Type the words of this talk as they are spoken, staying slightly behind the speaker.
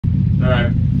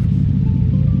Alright.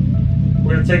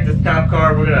 We're gonna take this cop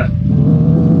car, we're gonna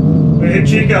hit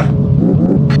Chica.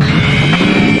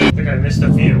 I think I missed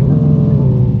a few.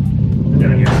 They're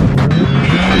down here somewhere.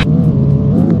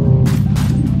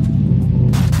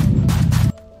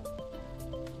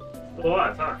 Still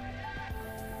alive, huh?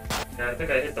 Yeah, I think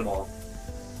I hit them all.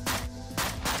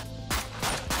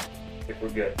 I think we're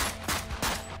good.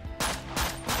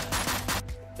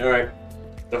 Alright.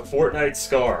 The Fortnite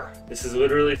Scar. This is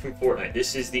literally from Fortnite.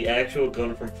 This is the actual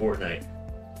gun from Fortnite.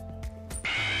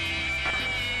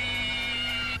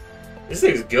 This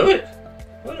thing's good.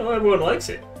 I don't know why everyone likes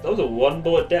it. That was a one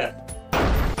bullet death.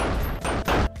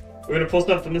 We're gonna pull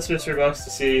stuff from this mystery box to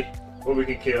see what we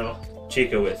can kill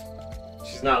Chica with.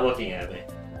 She's not looking at me.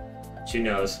 She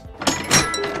knows.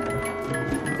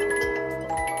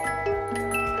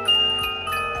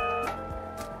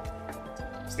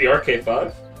 It's the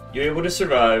RK5. You're able to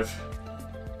survive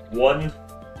one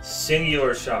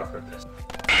singular shot from this.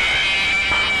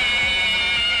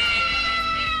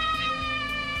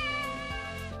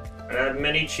 I have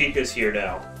many Chicas here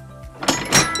now.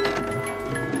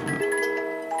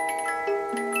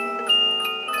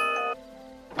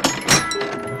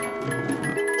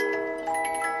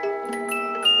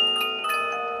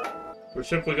 We're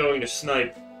simply going to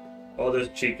snipe all those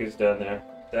Chicas down there.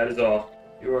 That is all.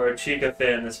 If you are a Chica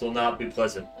fan, this will not be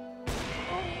pleasant.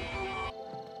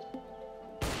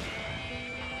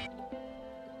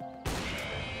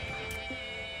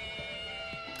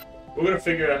 We're gonna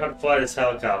figure out how to fly this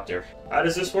helicopter. How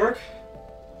does this work?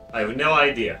 I have no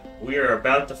idea. We are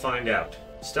about to find out.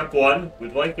 Step 1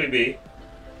 would likely be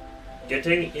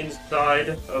getting inside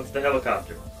of the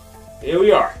helicopter. Here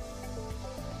we are.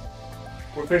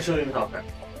 We're officially in the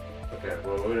helicopter. Okay,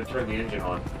 well, we're gonna turn the engine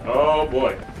on. Oh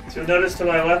boy. So you'll notice to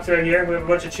my left right here, we have a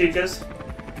bunch of Chicas.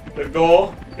 The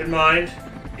goal in mind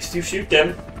is to shoot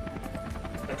them.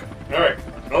 Okay. Alright,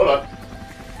 hold up.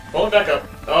 Pull it back up.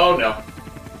 Oh no.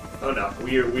 Oh no,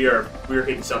 we are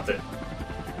hitting something.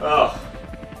 Oh.